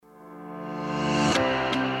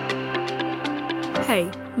Hey,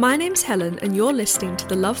 my name's Helen and you're listening to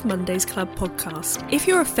the Love Mondays Club podcast. If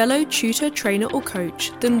you're a fellow tutor, trainer or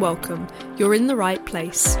coach, then welcome. You're in the right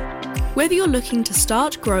place. Whether you're looking to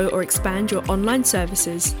start, grow or expand your online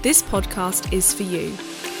services, this podcast is for you.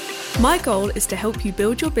 My goal is to help you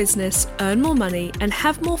build your business, earn more money and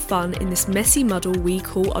have more fun in this messy muddle we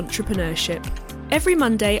call entrepreneurship. Every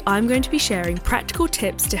Monday, I'm going to be sharing practical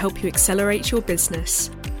tips to help you accelerate your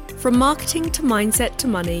business. From marketing to mindset to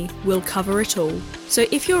money, we'll cover it all. So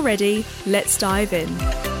if you're ready, let's dive in.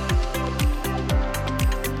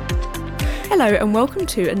 Hello and welcome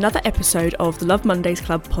to another episode of the Love Mondays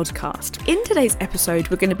Club podcast. In today's episode,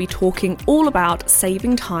 we're going to be talking all about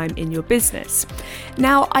saving time in your business.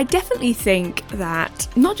 Now, I definitely think that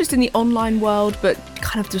not just in the online world, but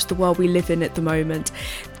kind of just the world we live in at the moment,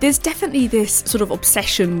 there's definitely this sort of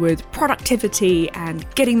obsession with productivity and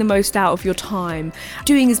getting the most out of your time,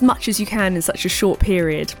 doing as much as you can in such a short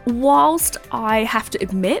period. Whilst I have to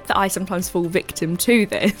admit that I sometimes fall victim to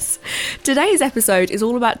this, today's episode is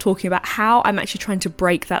all about talking about how I'm actually trying to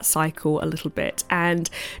break that cycle a little bit and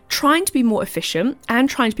trying to be more efficient and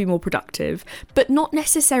trying to be more productive, but not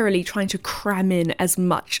necessarily trying to cram in as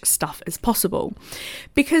much stuff as possible.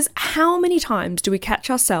 Because how many times do we catch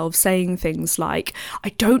ourselves saying things like, I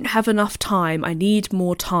don't have enough time, I need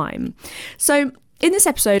more time. So in this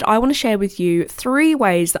episode, I want to share with you 3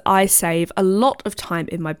 ways that I save a lot of time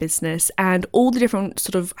in my business and all the different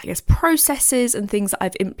sort of, processes and things that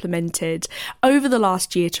I've implemented over the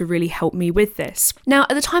last year to really help me with this. Now,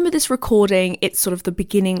 at the time of this recording, it's sort of the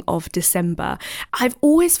beginning of December. I've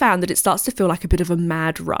always found that it starts to feel like a bit of a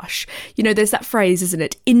mad rush. You know, there's that phrase, isn't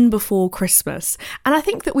it? In before Christmas. And I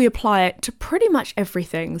think that we apply it to pretty much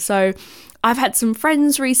everything. So I've had some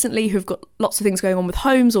friends recently who've got lots of things going on with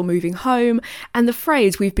homes or moving home, and the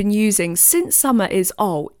phrase we've been using since summer is,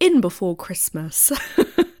 in before Christmas.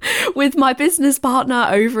 With my business partner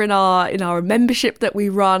over in our membership that we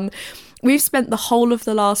run, we've spent the whole of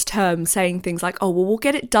the last term saying things like, we'll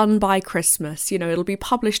get it done by Christmas, it'll be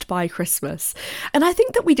published by Christmas. And I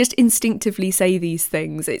think that we just instinctively say these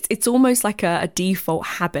things. It's almost like a default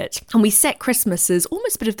habit. And we set Christmas as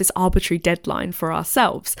almost a bit of this arbitrary deadline for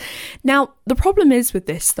ourselves. Now, the problem is with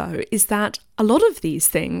this, though, is that a lot of these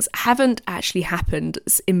things haven't actually happened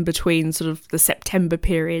in between sort of the September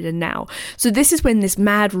period and now. So this is when this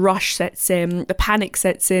mad rush sets in, the panic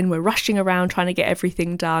sets in, we're rushing around trying to get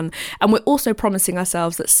everything done. And we're also promising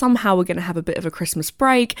ourselves that somehow we're going to have a bit of a Christmas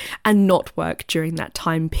break and not work during that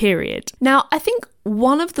time period. Now, I think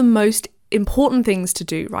one of the most important things to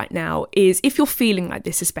do right now is, if you're feeling like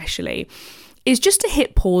this especially, is just to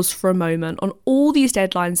hit pause for a moment on all these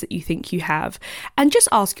deadlines that you think you have and just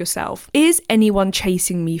ask yourself, is anyone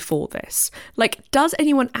chasing me for this? Does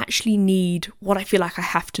anyone actually need what I feel like I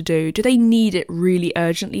have to do? Do they need it really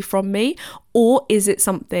urgently from me? Or is it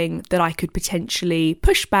something that I could potentially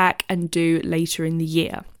push back and do later in the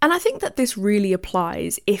year? And I think that this really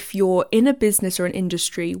applies if you're in a business or an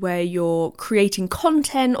industry where you're creating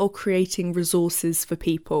content or creating resources for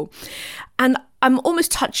people. And I'm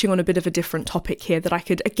almost touching on a bit of a different topic here that I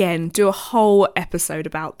could, again, do a whole episode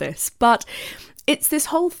about this. But it's this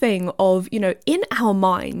whole thing of, in our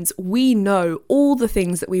minds, we know all the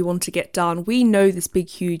things that we want to get done. We know this big,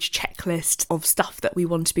 huge checklist of stuff that we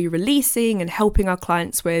want to be releasing and helping our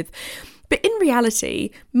clients with. But in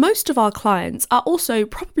reality, most of our clients are also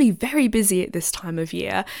probably very busy at this time of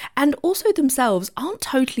year and also themselves aren't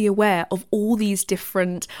totally aware of all these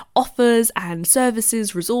different offers and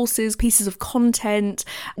services, resources, pieces of content.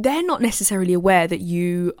 They're not necessarily aware that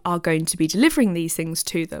you are going to be delivering these things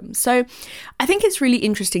to them. So I think it's really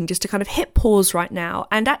interesting just to kind of hit pause right now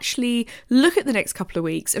and actually look at the next couple of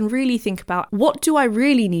weeks and really think about, what do I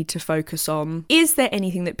really need to focus on? Is there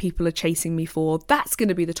anything that people are chasing me for? That's going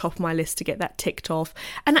to be the top of my list to get that ticked off.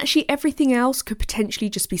 And actually everything else could potentially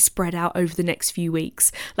just be spread out over the next few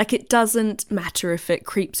weeks. It doesn't matter if it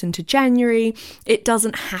creeps into January. It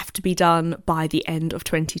doesn't have to be done by the end of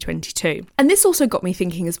 2022. And this also got me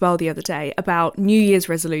thinking as well the other day about New Year's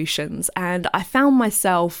resolutions. And I found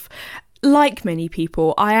myself, like many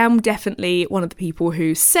people, I am definitely one of the people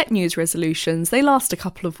who set New Year's resolutions. They last a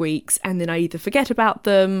couple of weeks and then I either forget about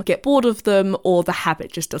them, get bored of them, or the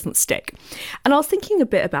habit just doesn't stick. And I was thinking a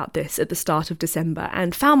bit about this at the start of December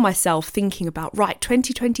and found myself thinking about,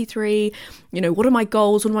 2023, what are my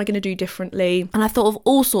goals? What am I going to do differently? And I thought of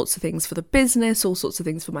all sorts of things for the business, all sorts of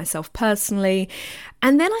things for myself personally.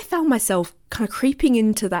 And then I found myself kind of creeping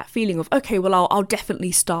into that feeling of, okay, well, I'll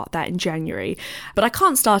definitely start that in January, but I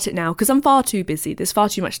can't start it now because I'm far too busy. There's far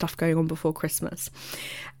too much stuff going on before Christmas.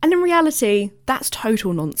 And in reality, that's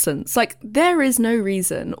total nonsense. Like, there is no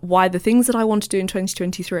reason why the things that I want to do in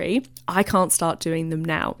 2023, I can't start doing them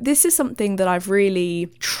now. This is something that I've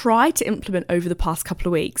really tried to implement over the past couple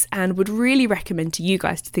of weeks and would really recommend to you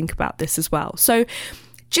guys to think about this as well. So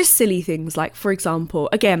just silly things like, for example,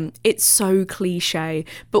 again, it's so cliche,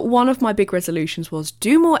 but one of my big resolutions was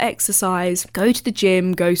do more exercise, go to the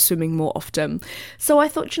gym, go swimming more often. So I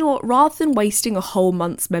thought, you know what, rather than wasting a whole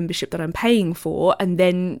month's membership that I'm paying for and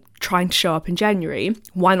then trying to show up in January,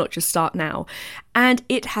 why not just start now? And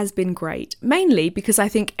it has been great, mainly because I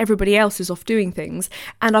think everybody else is off doing things,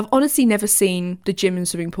 and I've honestly never seen the gym and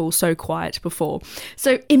swimming pool so quiet before.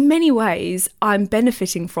 So in many ways, I'm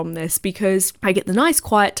benefiting from this because I get the nice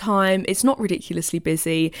quiet time, it's not ridiculously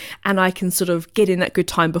busy, and I can sort of get in that good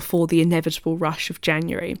time before the inevitable rush of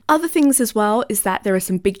January. Other things as well is that there are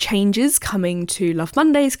some big changes coming to Love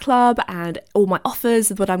Mondays Club and all my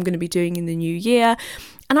offers of what I'm going to be doing in the new year.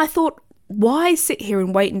 And I thought, why sit here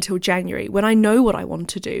and wait until January when I know what I want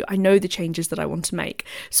to do? I know the changes that I want to make.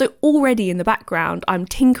 So already in the background, I'm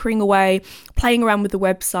tinkering away, playing around with the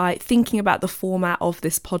website, thinking about the format of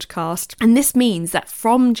this podcast. And this means that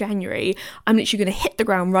from January, I'm literally going to hit the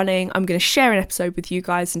ground running. I'm going to share an episode with you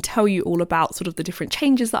guys and tell you all about sort of the different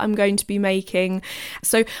changes that I'm going to be making.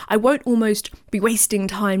 So I won't almost be wasting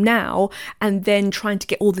time now and then trying to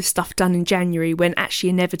get all this stuff done in January when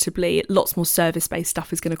actually inevitably lots more service-based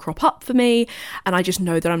stuff is going to crop up for me. And I just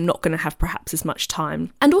know that I'm not going to have perhaps as much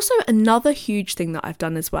time. And also another huge thing that I've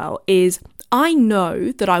done as well is I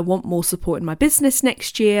know that I want more support in my business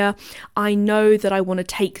next year. I know that I want to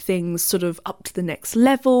take things sort of up to the next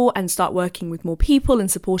level and start working with more people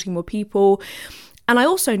and supporting more people. And I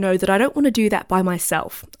also know that I don't want to do that by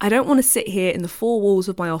myself. I don't want to sit here in the four walls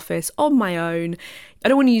of my office on my own. I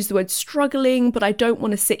don't want to use the word struggling, but I don't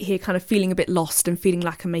want to sit here kind of feeling a bit lost and feeling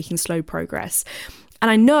like I'm making slow progress. And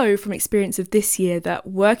I know from experience of this year that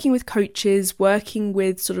working with coaches, working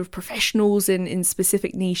with sort of professionals in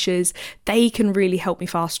specific niches, they can really help me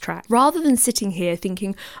fast track. Rather than sitting here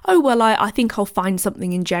thinking, oh, well, I think I'll find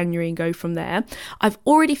something in January and go from there. I've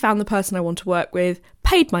already found the person I want to work with,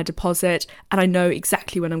 paid my deposit, and I know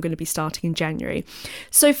exactly when I'm going to be starting in January.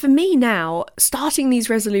 So for me now, starting these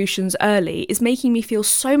resolutions early is making me feel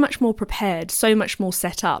so much more prepared, so much more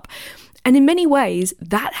set up. And in many ways,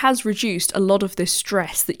 that has reduced a lot of this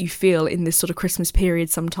stress that you feel in this sort of Christmas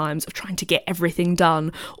period sometimes of trying to get everything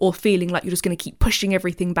done or feeling like you're just going to keep pushing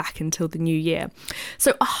everything back until the new year.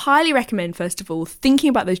 So I highly recommend, first of all,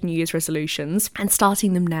 thinking about those New Year's resolutions and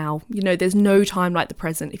starting them now. You know, there's no time like the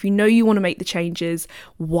present. If you know you want to make the changes,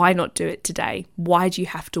 why not do it today? Why do you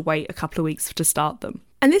have to wait a couple of weeks to start them?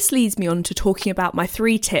 And this leads me on to talking about my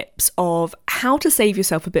 3 tips of how to save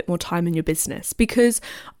yourself a bit more time in your business. Because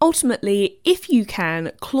ultimately, if you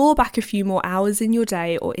can claw back a few more hours in your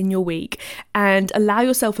day or in your week and allow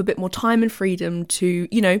yourself a bit more time and freedom to,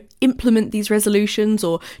 you know, implement these resolutions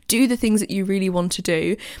or do the things that you really want to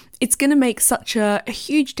do, it's going to make such a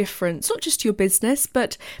huge difference, not just to your business,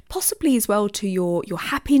 but possibly as well to your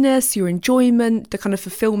happiness, your enjoyment, the kind of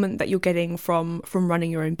fulfillment that you're getting from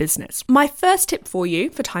running your own business. My first tip for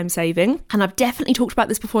you for time saving, and I've definitely talked about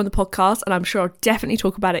this before in the podcast, and I'm sure I'll definitely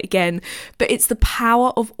talk about it again, but it's the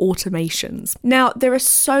power of automations. Now, there are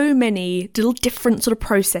so many little different sort of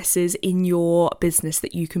processes in your business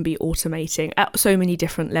that you can be automating at so many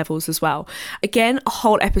different levels as well. Again, a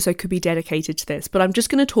whole episode could be dedicated to this, but I'm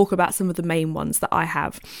just going to talk about some of the main ones that I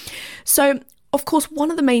have. So, of course, one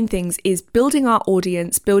of the main things is building our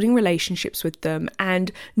audience, building relationships with them, and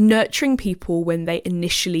nurturing people when they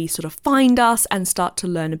initially sort of find us and start to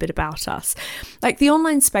learn a bit about us. Like, the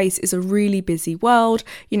online space is a really busy world.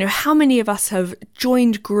 You know, how many of us have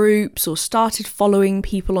joined groups or started following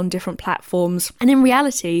people on different platforms? And in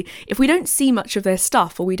reality, if we don't see much of their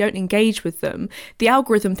stuff or we don't engage with them, the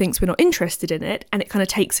algorithm thinks we're not interested in it and it kind of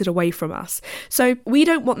takes it away from us. So we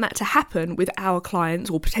don't want that to happen with our clients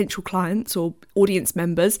or potential clients or audience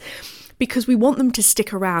members, because we want them to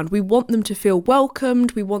stick around. We want them to feel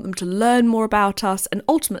welcomed. We want them to learn more about us. And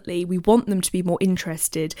ultimately, we want them to be more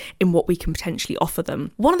interested in what we can potentially offer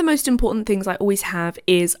them. One of the most important things I always have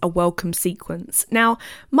is a welcome sequence. Now,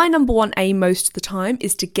 my number one aim most of the time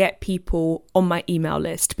is to get people on my email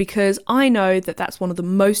list, because I know that that's one of the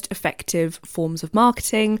most effective forms of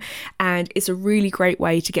marketing. And it's a really great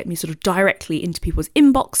way to get me sort of directly into people's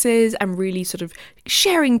inboxes and really sort of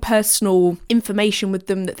sharing personal information with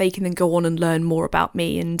them that they can then go go on and learn more about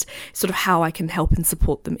me and sort of how I can help and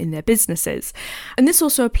support them in their businesses. And this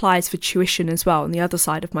also applies for tuition as well on the other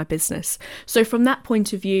side of my business. So from that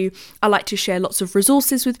point of view, I like to share lots of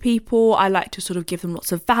resources with people. I like to sort of give them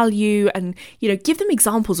lots of value and, give them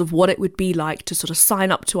examples of what it would be like to sort of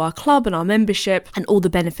sign up to our club and our membership and all the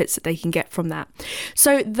benefits that they can get from that.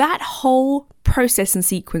 So that whole process and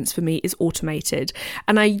sequence for me is automated.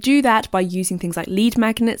 And I do that by using things like lead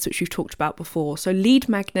magnets, which we've talked about before. So lead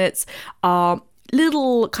magnets are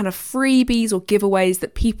little kind of freebies or giveaways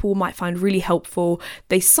that people might find really helpful.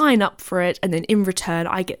 They sign up for it, and then in return,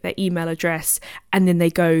 I get their email address, and then they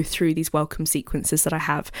go through these welcome sequences that I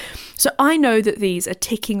have. So I know that these are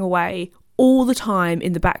ticking away all the time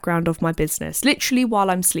in the background of my business, literally while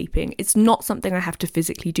I'm sleeping. It's not something I have to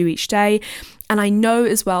physically do each day. And I know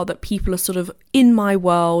as well that people are sort of in my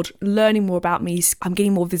world, learning more about me. I'm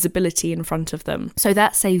getting more visibility in front of them. So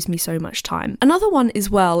that saves me so much time. Another one as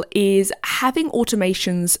well is having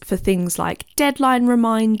automations for things like deadline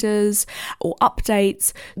reminders or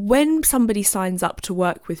updates. When somebody signs up to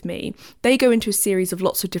work with me, they go into a series of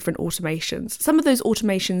lots of different automations. Some of those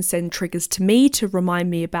automations send triggers to me to remind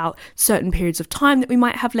me about certain periods of time that we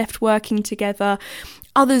might have left working together.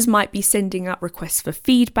 Others might be sending out requests for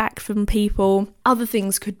feedback from people. Other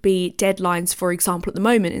things could be deadlines. For example, at the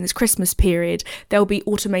moment in this Christmas period, there'll be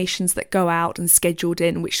automations that go out and scheduled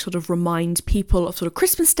in, which sort of remind people of sort of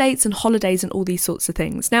Christmas dates and holidays and all these sorts of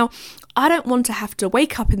things. Now, I don't want to have to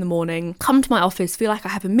wake up in the morning, come to my office, feel like I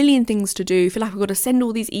have a million things to do, feel like I've got to send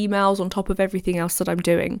all these emails on top of everything else that I'm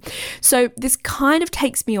doing. So this kind of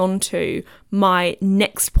takes me on to my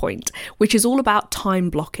next point, which is all about time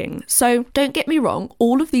blocking. So don't get me wrong,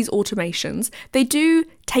 all of these automations, they do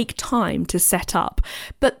take time to set up,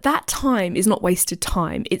 but that time is not wasted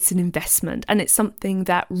time. It's an investment, and it's something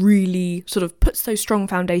that really sort of puts those strong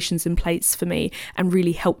foundations in place for me and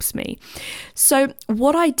really helps me. So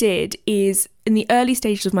what I did is, in the early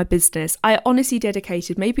stages of my business, I honestly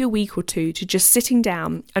dedicated maybe a week or two to just sitting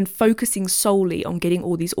down and focusing solely on getting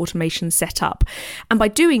all these automations set up. And by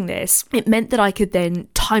doing this, it meant that I could then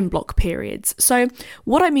time block periods. So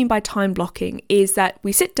what I mean by time blocking is that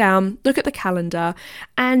we sit down, look at the calendar,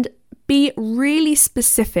 and be really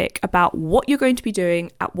specific about what you're going to be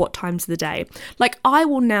doing at what times of the day. Like, I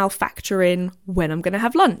will now factor in when I'm going to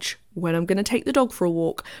have lunch, when I'm going to take the dog for a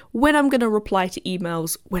walk, when I'm going to reply to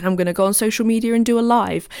emails, when I'm going to go on social media and do a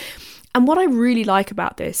live. And what I really like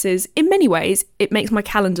about this is, in many ways, it makes my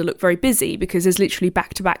calendar look very busy because there's literally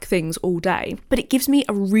back-to-back things all day. But it gives me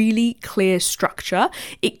a really clear structure.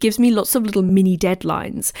 It gives me lots of little mini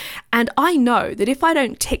deadlines. And I know that if I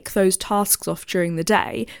don't tick those tasks off during the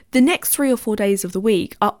day, the next 3 or 4 days of the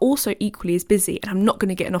week are also equally as busy, and I'm not going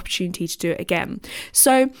to get an opportunity to do it again.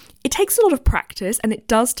 So it takes a lot of practice, and it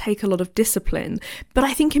does take a lot of discipline. But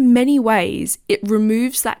I think in many ways, it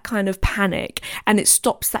removes that kind of panic, and it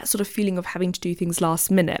stops that sort of feeling of having to do things last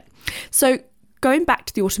minute. So going back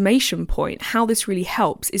to the automation point, how this really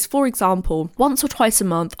helps is, for example, once or twice a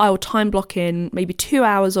month, I will time block in maybe 2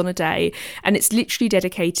 hours on a day, and it's literally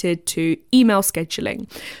dedicated to email scheduling.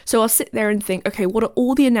 So I'll sit there and think, okay, what are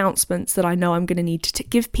all the announcements that I know I'm going to need to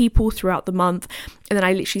give people throughout the month? And then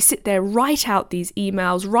I literally sit there, write out these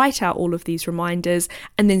emails, write out all of these reminders,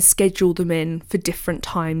 and then schedule them in for different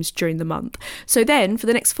times during the month. So then for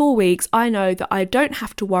the next 4 weeks, I know that I don't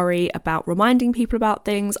have to worry about reminding people about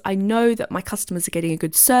things. I know that my customers are getting a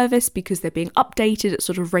good service because they're being updated at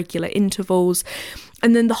sort of regular intervals.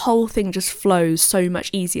 And then the whole thing just flows so much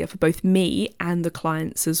easier for both me and the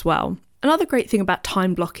clients as well. Another great thing about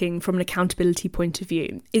time blocking from an accountability point of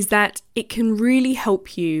view is that it can really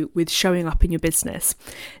help you with showing up in your business.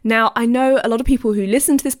 Now, I know a lot of people who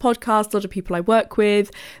listen to this podcast, a lot of people I work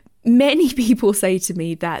with, many people say to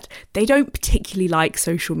me that they don't particularly like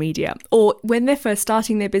social media, or when they're first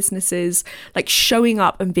starting their businesses, like showing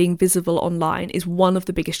up and being visible online is one of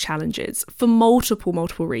the biggest challenges for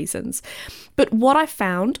multiple reasons. But what I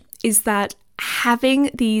found is that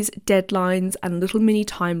having these deadlines and little mini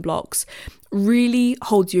time blocks really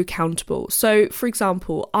holds you accountable. So, for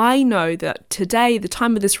example, I know that today, the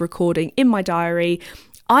time of this recording, in my diary,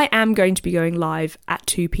 I am going to be going live at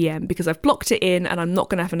 2 p.m. because I've blocked it in and I'm not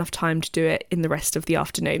going to have enough time to do it in the rest of the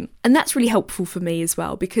afternoon. And that's really helpful for me as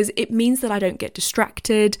well, because it means that I don't get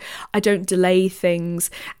distracted, I don't delay things,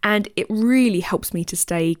 and it really helps me to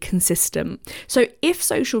stay consistent. So if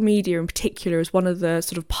social media in particular is one of the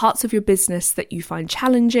sort of parts of your business that you find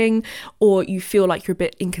challenging, or you feel like you're a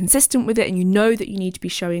bit inconsistent with it and you know that you need to be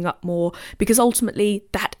showing up more, because ultimately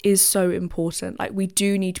that is so important. Like, we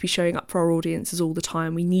do need to be showing up for our audiences all the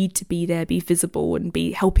time. We we need to be there, be visible and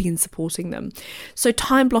be helping and supporting them. So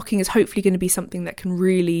time blocking is hopefully going to be something that can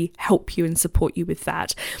really help you and support you with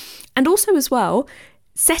that. And also as well,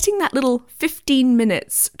 setting that little 15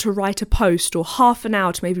 minutes to write a post or half an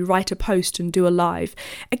hour to maybe write a post and do a live.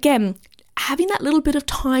 Again, having that little bit of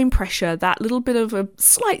time pressure, that little bit of a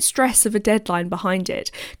slight stress of a deadline behind it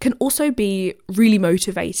can also be really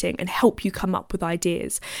motivating and help you come up with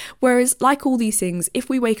ideas. Whereas, like all these things, if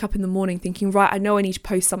we wake up in the morning thinking, right, I know I need to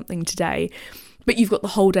post something today, but you've got the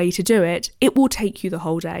whole day to do it, it will take you the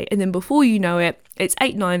whole day. And then before you know it, it's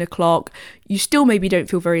 8-9 o'clock, you still maybe don't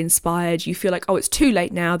feel very inspired, you feel like, oh, it's too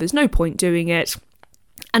late now, there's no point doing it.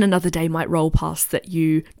 And another day might roll past that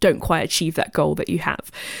you don't quite achieve that goal that you have.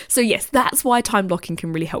 So yes, that's why time blocking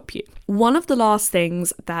can really help you. One of the last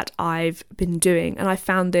things that I've been doing, and I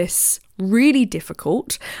found this really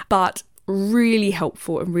difficult, but really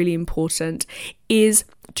helpful and really important, is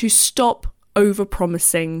to stop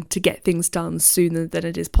over-promising to get things done sooner than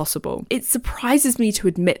it is possible. It surprises me to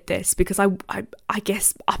admit this because I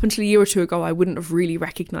guess up until a year or two ago I wouldn't have really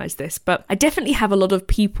recognised this, but I definitely have a lot of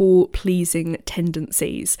people-pleasing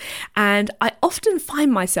tendencies, and I often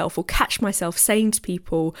find myself or catch myself saying to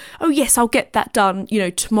people, oh yes, I'll get that done,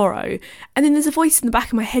 tomorrow, and then there's a voice in the back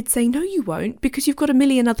of my head saying, no you won't, because you've got a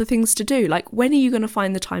million other things to do. Like, when are you going to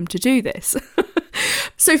find the time to do this?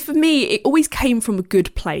 So for me, it always came from a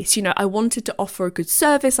good place. I wanted to offer a good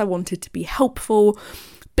service, I wanted to be helpful,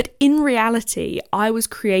 but in reality, I was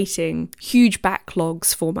creating huge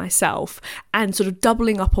backlogs for myself and sort of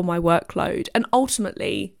doubling up on my workload. And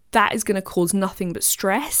ultimately, that is going to cause nothing but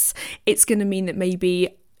stress. It's going to mean that maybe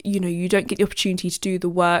you don't get the opportunity to do the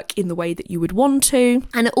work in the way that you would want to,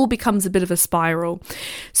 and it all becomes a bit of a spiral.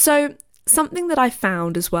 So something that I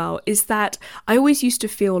found as well is that I always used to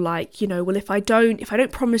feel like, well, if I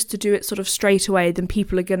don't promise to do it sort of straight away, then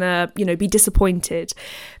people are gonna, be disappointed.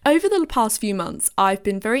 Over the past few months, I've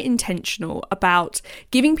been very intentional about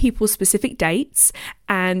giving people specific dates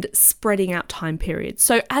and spreading out time periods.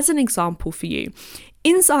 So as an example for you,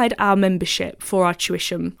 inside our membership for our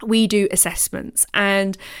tuition, we do assessments,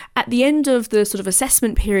 and at the end of the sort of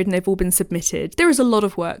assessment period, and they've all been submitted, there is a lot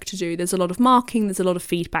of work to do. There's a lot of marking, there's a lot of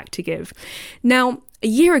feedback to give. Now, a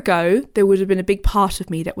year ago, there would have been a big part of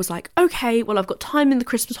me that was like, okay, well, I've got time in the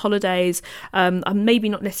Christmas holidays. I'm maybe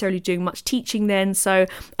not necessarily doing much teaching then, so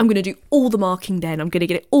I'm going to do all the marking then. I'm going to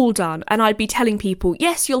get it all done. And I'd be telling people,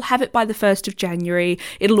 yes, you'll have it by the 1st of January.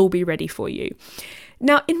 It'll all be ready for you.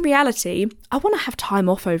 Now, in reality, I want to have time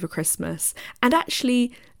off over Christmas, and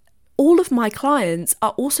actually all of my clients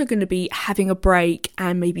are also going to be having a break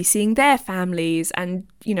and maybe seeing their families and,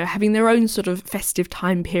 having their own sort of festive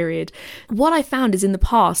time period. What I found is in the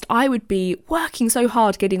past, I would be working so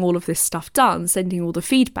hard getting all of this stuff done, sending all the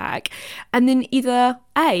feedback, and then either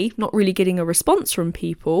A, not really getting a response from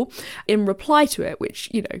people in reply to it,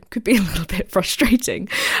 which, could be a little bit frustrating.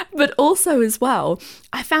 But also as well,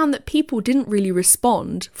 I found that people didn't really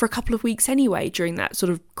respond for a couple of weeks anyway during that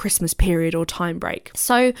sort of Christmas period or time break.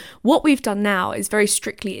 So what we've done now is very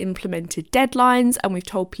strictly implemented deadlines, and we've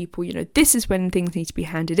told people, this is when things need to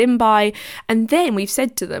be handed in by. And then we've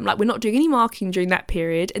said to them, we're not doing any marking during that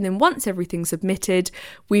period. And then once everything's submitted,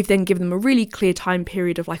 we've then given them a really clear time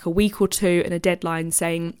period of a week or two and a deadline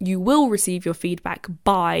saying you will receive your feedback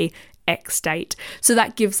by X date. So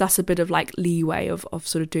that gives us a bit of leeway of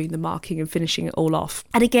sort of doing the marking and finishing it all off.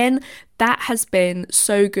 And again, that has been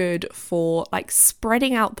so good for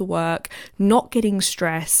spreading out the work, not getting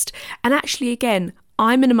stressed, and actually again,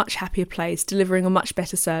 I'm in a much happier place, delivering a much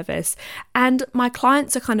better service, and my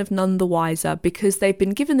clients are kind of none the wiser because they've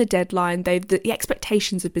been given the deadline, the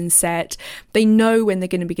expectations have been set, they know when they're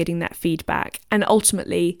going to be getting that feedback, and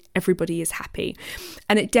ultimately everybody is happy.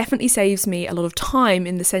 And it definitely saves me a lot of time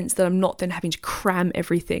in the sense that I'm not then having to cram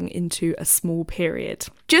everything into a small period.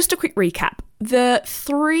 Just a quick recap. The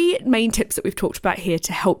 3 main tips that we've talked about here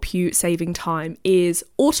to help you saving time is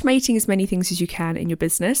automating as many things as you can in your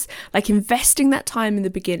business, investing that time in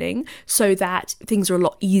the beginning so that things are a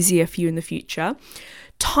lot easier for you in the future.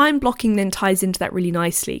 Time blocking then ties into that really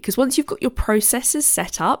nicely because once you've got your processes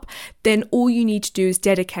set up, then all you need to do is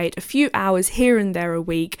dedicate a few hours here and there a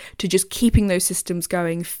week to just keeping those systems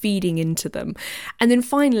going, feeding into them. And then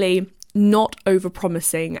finally, not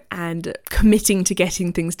over-promising and committing to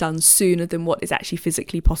getting things done sooner than what is actually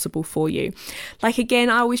physically possible for you. Again,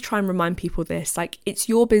 I always try and remind people this, it's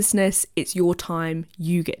your business, it's your time,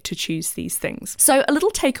 you get to choose these things. So a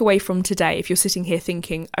little takeaway from today, if you're sitting here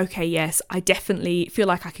thinking, okay, yes, I definitely feel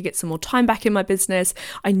like I could get some more time back in my business.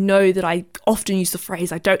 I know that I often use the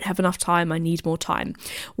phrase, I don't have enough time, I need more time.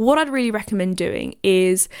 What I'd really recommend doing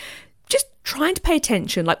is just trying to pay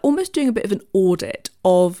attention, like almost doing a bit of an audit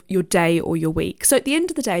of your day or your week. So at the end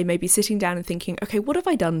of the day, maybe sitting down and thinking, okay, what have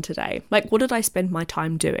I done today? Like, what did I spend my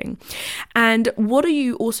time doing? And what are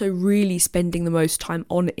you also really spending the most time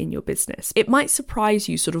on in your business? It might surprise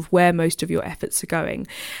you sort of where most of your efforts are going.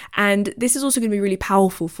 And this is also going to be really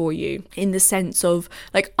powerful for you in the sense of,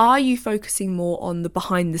 like, are you focusing more on the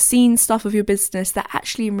behind the scenes stuff of your business that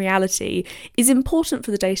actually in reality is important for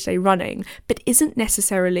the day-to-day running, but isn't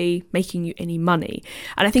necessarily making you any money?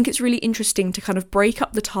 And I think it's really interesting to kind of break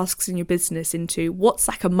up the tasks in your business into what's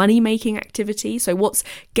like a money-making activity, so what's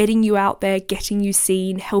getting you out there, getting you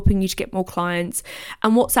seen, helping you to get more clients,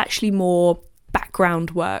 and what's actually more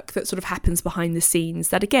background work that sort of happens behind the scenes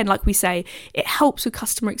that, again, like we say, it helps with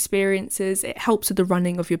customer experiences, it helps with the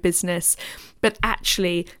running of your business, but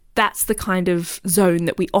actually that's the kind of zone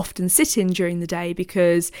that we often sit in during the day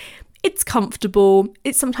because it's comfortable,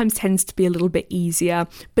 it sometimes tends to be a little bit easier,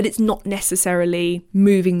 but it's not necessarily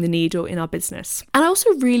moving the needle in our business. And I also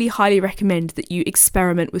really highly recommend that you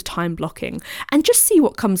experiment with time blocking and just see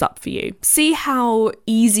what comes up for you. See how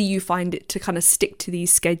easy you find it to kind of stick to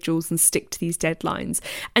these schedules and stick to these deadlines,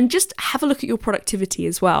 and just have a look at your productivity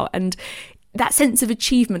as well. And that sense of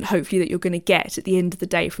achievement, hopefully, that you're going to get at the end of the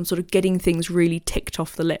day from sort of getting things really ticked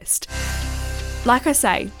off the list. Like I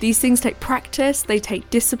say, these things take practice, they take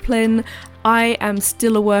discipline. I am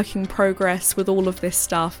still a work in progress with all of this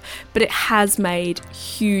stuff, but it has made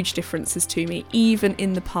huge differences to me, even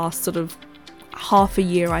in the past sort of half a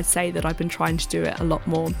year, I'd say, that I've been trying to do it a lot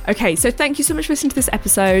more. Okay, so thank you so much for listening to this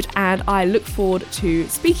episode, and I look forward to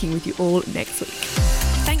speaking with you all next week.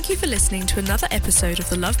 Thank you for listening to another episode of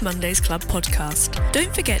the Love Mondays Club podcast.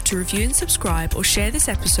 Don't forget to review and subscribe or share this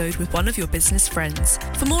episode with one of your business friends.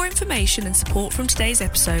 For more information and support from today's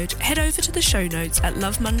episode, head over to the show notes at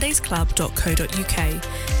lovemondaysclub.co.uk.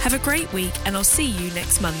 Have a great week, and I'll see you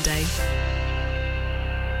next Monday.